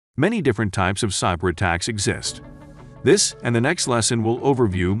Many different types of cyber attacks exist. This and the next lesson will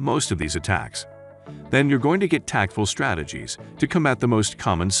overview most of these attacks. Then you're going to get tactful strategies to combat the most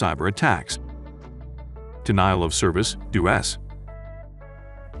common cyber attacks. Denial of service, DoS.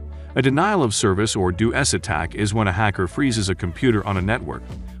 A denial of service or DoS attack is when a hacker freezes a computer on a network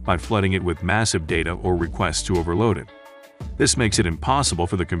by flooding it with massive data or requests to overload it. This makes it impossible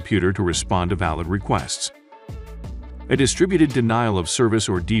for the computer to respond to valid requests. A distributed denial of service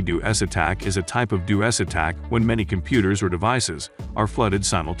or DDoS attack is a type of DoS attack when many computers or devices are flooded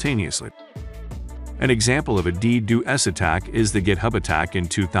simultaneously. An example of a DDoS attack is the GitHub attack in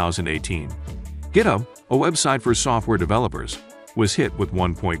 2018. GitHub, a website for software developers, was hit with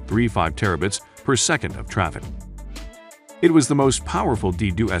 1.35 terabits per second of traffic. It was the most powerful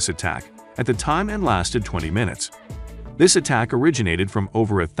DDoS attack at the time and lasted 20 minutes. This attack originated from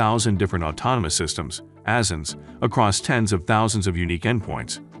over 1,000 different autonomous systems, ASINs, across tens of thousands of unique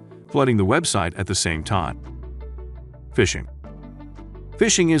endpoints, flooding the website at the same time. Phishing.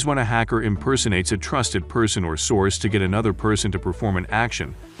 Phishing is when a hacker impersonates a trusted person or source to get another person to perform an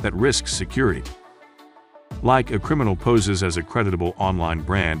action that risks security. Like a criminal poses as a creditable online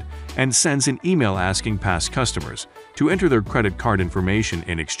brand and sends an email asking past customers to enter their credit card information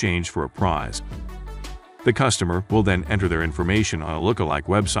in exchange for a prize. The customer will then enter their information on a lookalike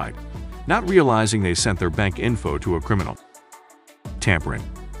website, not realizing they sent their bank info to a criminal. Tampering.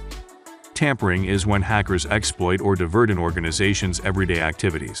 Tampering is when hackers exploit or divert an organization's everyday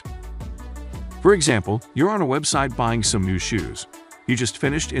activities. For example, you're on a website buying some new shoes. You just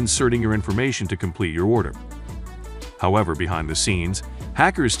finished inserting your information to complete your order. However, behind the scenes,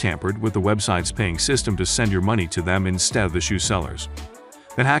 hackers tampered with the website's paying system to send your money to them instead of the shoe sellers.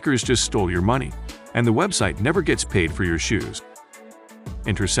 Then hackers just stole your money, and the website never gets paid for your shoes.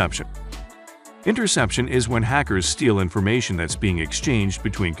 Interception. Interception is when hackers steal information that's being exchanged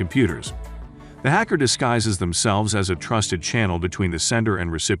between computers. The hacker disguises themselves as a trusted channel between the sender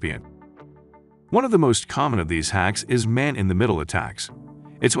and recipient. One of the most common of these hacks is man-in-the-middle attacks.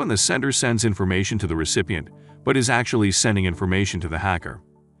 It's when the sender sends information to the recipient, but is actually sending information to the hacker.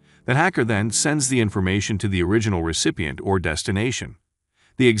 The hacker then sends the information to the original recipient or destination.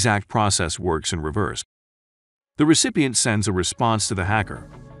 The exact process works in reverse. The recipient sends a response to the hacker,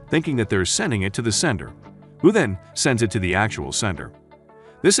 thinking that they're sending it to the sender, who then sends it to the actual sender.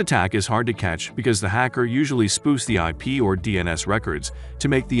 This attack is hard to catch because the hacker usually spoofs the IP or DNS records to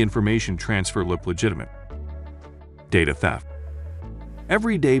make the information transfer look legitimate. Data theft.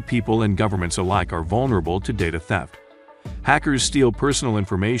 Everyday people and governments alike are vulnerable to data theft. Hackers steal personal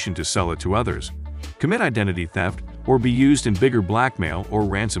information to sell it to others, commit identity theft, or be used in bigger blackmail or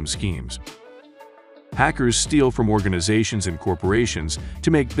ransom schemes. Hackers steal from organizations and corporations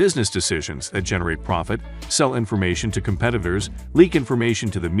to make business decisions that generate profit, sell information to competitors, leak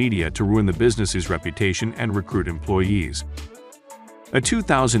information to the media to ruin the business's reputation, and recruit employees. A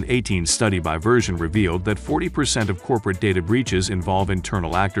 2018 study by Version revealed that 40% of corporate data breaches involve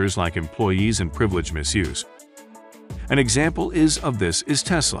internal actors like employees and privilege misuse. An example of this is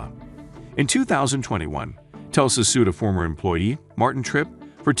Tesla. In 2021, Tesla sued a former employee, Martin Tripp,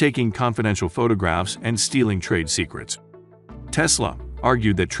 for taking confidential photographs and stealing trade secrets. Tesla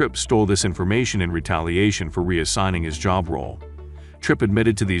argued that Tripp stole this information in retaliation for reassigning his job role. Tripp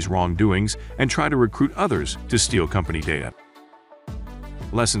admitted to these wrongdoings and tried to recruit others to steal company data.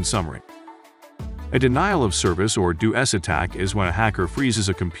 Lesson summary. A denial of service or DoS attack is when a hacker freezes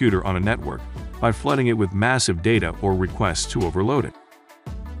a computer on a network by flooding it with massive data or requests to overload it.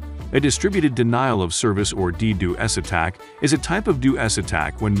 A distributed denial of service or DDoS attack is a type of DoS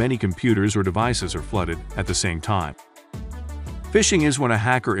attack when many computers or devices are flooded at the same time. Phishing is when a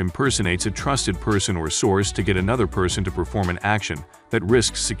hacker impersonates a trusted person or source to get another person to perform an action that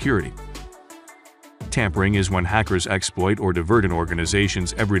risks security. Tampering is when hackers exploit or divert an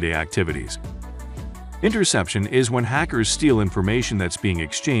organization's everyday activities. Interception is when hackers steal information that's being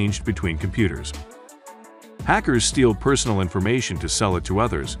exchanged between computers. Hackers steal personal information to sell it to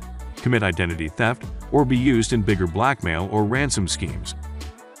others, commit identity theft, or be used in bigger blackmail or ransom schemes.